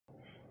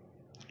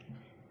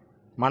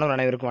மாணவர்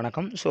அனைவருக்கும்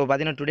வணக்கம். ஸோ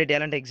பார்த்தீங்கன்னா டுடே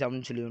டேலண்ட்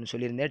எக்ஸாம்னு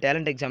சொல்லியிருந்தேன்.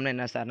 டேலண்ட் எக்ஸாம்னா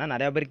என்ன சார்னா,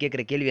 நிறையா பேர்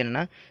கேட்குற கேள்வி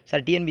என்னென்னா,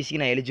 சார்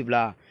டிஎன்பிசிக்கு நான்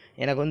எலிஜிபிளா,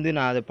 எனக்கு வந்து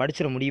நான் அதை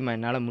படிச்சிட முடியுமா,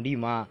 என்னால்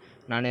முடியுமா,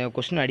 நான்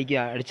கொஸ்டின்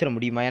அடிச்சிட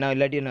முடியுமா, ஏன்னா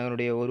இல்லாட்டி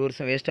என்னுடைய ஒரு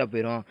வருஷம் வேஸ்ட்டாக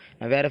போயிடும்,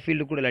 நான் வேறு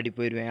ஃபீல்டு கூட இல்லாட்டி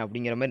போயிடுவேன்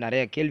அப்படிங்கிற மாதிரி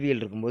நிறையா கேள்விகள்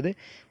இருக்கும்போது,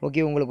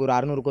 ஓகே உங்களுக்கு ஒரு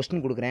 600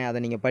 கொஸ்டின் கொடுக்குறேன், அதை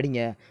நீங்கள்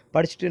படிங்க,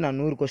 படிச்சுட்டு நான்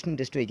 100 கொஸ்டின்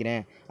டெஸ்ட்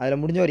வைக்கிறேன், அதில்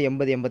முடிஞ்ச ஒரு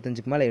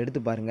 80-85க்கு மேலே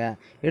எடுத்து பாருங்கள்,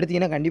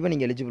 எடுத்திங்கன்னா கண்டிப்பாக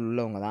நீங்கள் எலிஜிபிள்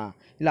உள்ளவங்க தான்.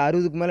 இல்லை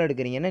 60க்கு மேலே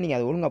எடுக்கிறீங்கன்னா நீங்கள்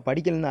அதை ஒழுங்காக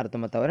படிக்கலன்னு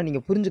அர்த்தமே தவிர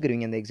நீங்கள்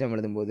புரிஞ்சுக்கிறீங்க அந்த எக்ஸாம்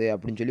எழுதும்போது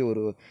அப்படின்னு சொல்லி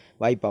ஒரு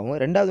வாய்ப்பாகும்.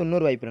 ரெண்டாவது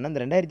இன்னொரு வாய்ப்பு என்னன்னா,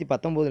 இந்த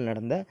 2019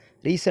 நடந்த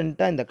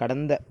ரீசெண்டாக இந்த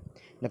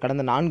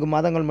கடந்த 4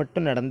 மாதங்கள்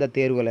மட்டும் நடந்த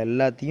தேர்வுகள்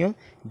எல்லாத்தையும்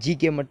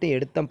ஜிகே மட்டும்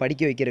எடுத்து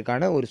படிக்க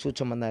வைக்கிறதுக்கான ஒரு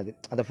சூட்சமம் தான் அது.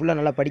 அதை ஃபுல்லாக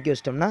நல்லா படிக்க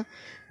வச்சிட்டோம்னா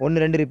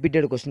 1-2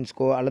 ரிப்பீட்டட்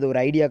கொஸ்டின்ஸ்க்கோ அல்லது ஒரு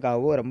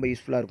ஐடியாக்காகவோ ரொம்ப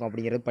யூஸ்ஃபுல்லாக இருக்கும்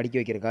அப்படிங்கிறது படிக்க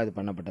வைக்கிறதுக்காக இது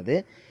பண்ணப்பட்டது.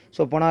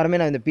 ஸோ போன வாரமே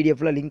நான் இந்த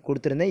பிடிஎஃப்ல லிங்க்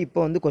கொடுத்துருந்தேன். இப்போ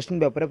வந்து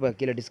கொஸ்டின் பேப்பரை இப்போ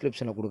கீழே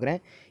டிஸ்கிரிப்ஷனில்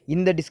கொடுக்குறேன்.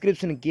 இந்த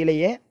டிஸ்கிரிப்ஷனுக்கு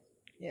கீழேயே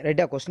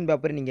ரைட்டாக கொஸ்டின்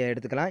பேப்பர் நீங்கள்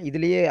எடுத்துக்கலாம்.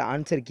 இதுலேயே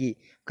ஆன்சர் கீ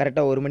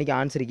கரெக்டாக 1 மணிக்கு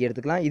ஆன்சர் கீ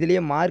எடுத்துக்கலாம்.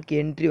 இதுலேயே மார்க்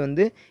என்ட்ரி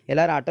வந்து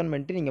எல்லோரும் அட்டன்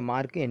பண்ணிட்டு நீங்கள்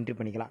மார்க்கு என்ட்ரி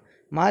பண்ணிக்கலாம்.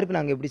 மார்க்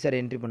நாங்கள் எப்படி சார்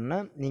என்ட்ரி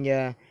பண்ணால்,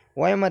 நீங்கள்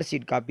ஓஎம்ஆர்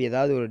ஷீட் காப்பி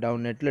ஏதாவது ஒரு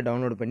நெட்டில்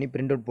டவுன்லோட் பண்ணி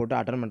பிரிண்ட் அவுட் போட்டு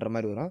அட்டன் பண்ணுற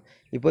மாதிரி வரும்.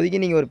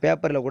 இப்போதைக்கு நீங்கள் ஒரு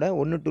பேப்பரில் கூட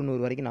 1 to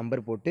 100 வரைக்கும்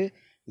நம்பர் போட்டு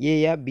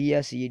ஏயா பியா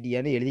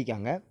சிடியான்னு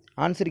எழுதிக்காங்க.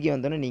 ஆன்சர் கீ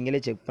வந்தோன்னே நீங்களே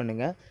செக்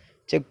பண்ணுங்கள்.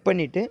 செக்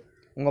பண்ணிவிட்டு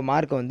உங்கள்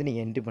மார்க்கை வந்து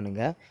நீங்கள் என்ட்ரி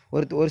பண்ணுங்கள்.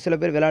 ஒரு சில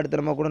பேர்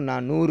விளையாட்டுத்தனமாக கூட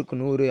நான் 100க்கு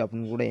 100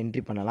 அப்படின்னு கூட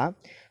என்ட்ரி பண்ணலாம்.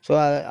 ஸோ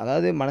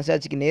அதாவது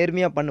மனசாட்சிக்கு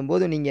நேர்மையாக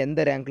பண்ணும்போது நீங்கள்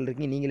எந்த ரேங்க்கில்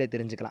இருக்கீங்க நீங்களே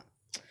தெரிஞ்சுக்கலாம்.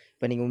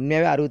 இப்போ நீங்கள்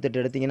உண்மையாகவே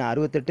 68 எடுத்தீங்கன்னா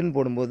 68ன்னு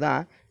போடும்போது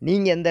தான்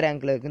நீங்கள் எந்த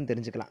ரேங்க்கில் இருக்குன்னு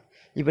தெரிஞ்சுக்கலாம்.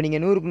 இப்போ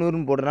நீங்கள் 100க்கு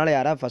 100ன்னு போடுறனால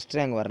யாராவது ஃபஸ்ட்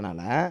ரேங்க்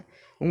வரனால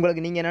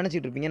உங்களுக்கு நீங்கள்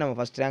நினச்சிட்டு இருப்பீங்க நம்ம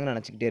ஃபஸ்ட் ரேங்க்னு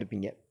நினச்சிக்கிட்டே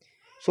இருப்பீங்க.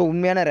 ஸோ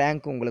உண்மையான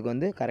ரேங்க் உங்களுக்கு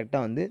வந்து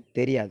கரெக்டாக வந்து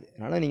தெரியாது.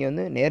 அதனால் நீங்கள்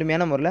வந்து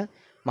நேர்மையான முறையில்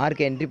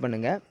மார்க்கை என்ட்ரி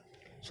பண்ணுங்கள்.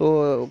 ஸோ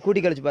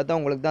கூட்டி கழிச்சு பார்த்தா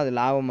உங்களுக்கு தான் அது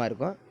லாபமாக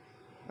இருக்கும்.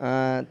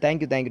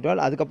 Thank you to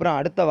all. அதுக்கப்புறம்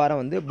அடுத்த வாரம்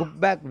வந்து புக்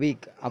பேக்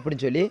வீக்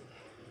அப்படின்னு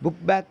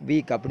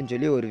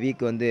சொல்லி ஒரு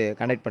வீக் வந்து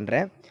கண்டக்ட்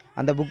பண்ணுறேன்.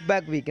 அந்த புக்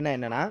பேக் வீக்னா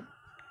என்னென்னா,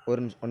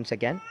 one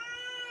second.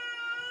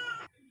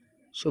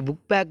 So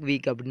book back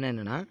week அப்படின்னா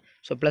என்னென்னா,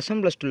 ஸோ +1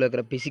 +2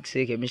 இருக்கிற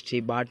physics, chemistry,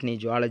 botany,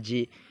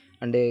 zoology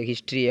and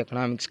history,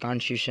 economics,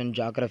 constitution,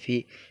 geography,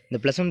 இந்த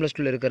 +1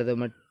 +2 இருக்கிறத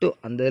மட்டும்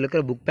அந்த இதில்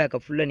இருக்கிற புக் பேக்கை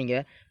ஃபுல்லாக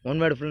நீங்கள் ஒன்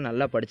வேர்டு ஃபுல்லாக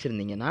நல்லா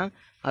படிச்சிருந்தீங்கன்னா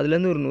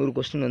அதுலேருந்து ஒரு 100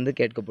 கொஸ்டின் வந்து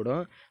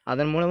கேட்கப்படும்.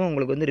 அதன் மூலமாக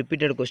உங்களுக்கு வந்து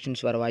ரிப்பீட்டட்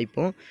கொஸ்டின்ஸ் வர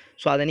வாய்ப்பும்.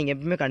 ஸோ அதை நீங்கள்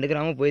எப்பவுமே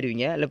கண்டுக்கிறாமல்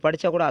போயிடுவீங்க. இல்லை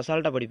படித்தா கூட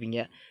அசால்ட்டாக படிப்பீங்க.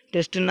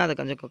 டெஸ்ட்டுன்னா அதை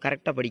கொஞ்சம்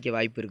கரெக்டாக படிக்க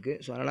வாய்ப்பு இருக்குது.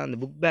 ஸோ அதனால் அந்த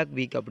புக் பேக்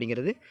வீக்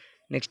அப்படிங்கிறது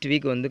நெக்ஸ்ட்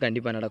வீக் வந்து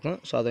கண்டிப்பாக நடக்கும்.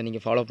 ஸோ அதை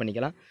நீங்கள் ஃபாலோ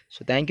பண்ணிக்கலாம்.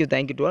 So thank you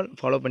to all.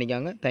 Follow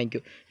பண்ணிக்காங்க.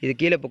 தேங்க்யூ. இது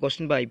கீழே இப்போ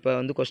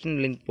கொஸ்டின்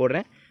லிங்க்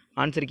போடுறேன்.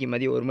 ஆன்சர் கீ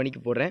மதியம் 1 மணிக்கு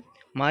போடுறேன்.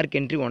 மார்க்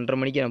என்ட்ரி 1:30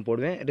 மணிக்கு நான்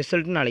போடுவேன்.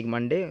 ரிசல்ட்டு நாளைக்கு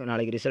மண்டே.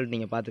 நாளைக்கு ரிசல்ட்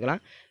நீங்கள் பார்த்துக்கலாம்.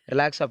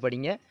 ரிலாக்ஸாக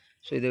படிங்க.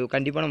 ஸோ இது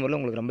கண்டிப்பான முறையில்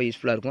உங்களுக்கு ரொம்ப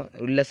யூஸ்ஃபுல்லாக இருக்கும்.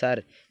 இல்லை சார்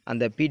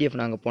அந்த பிடிஎஃப்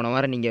நாங்கள் போன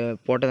வாரம் நீங்கள்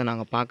போட்டதை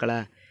நாங்கள் பார்க்கல,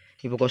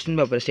 இப்போ கொஸ்டின்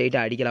பேப்பர்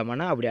ஸ்ட்ரெயிட்டாக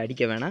அடிக்கலாமான்னா அப்படி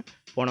அடிக்க வேணாம்.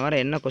 போன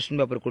வாரம் என்ன கொஸ்டின்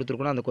பேப்பர்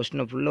கொடுத்துருக்கணும் அந்த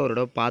கொஸ்டினை ஃபுல்லாக ஒரு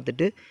தடவை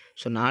பார்த்துட்டு,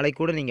 ஸோ நாளைக்கு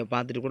கூட நீங்கள்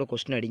பார்த்துட்டு கூட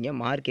கொஸ்டின் அடிங்க.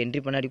 மார்க்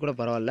என்ட்ரி பண்ணாடி கூட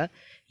பரவாயில்ல.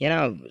 ஏன்னா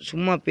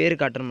சும்மா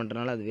பேருக்கு அட்டன்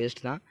பண்ணுறதுனால அது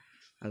வேஸ்ட் தான்.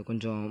 அது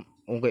கொஞ்சம்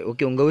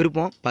உங்கள்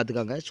விருப்பம்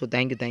பார்த்துக்காங்க. So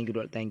thank you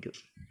to all. Thank you.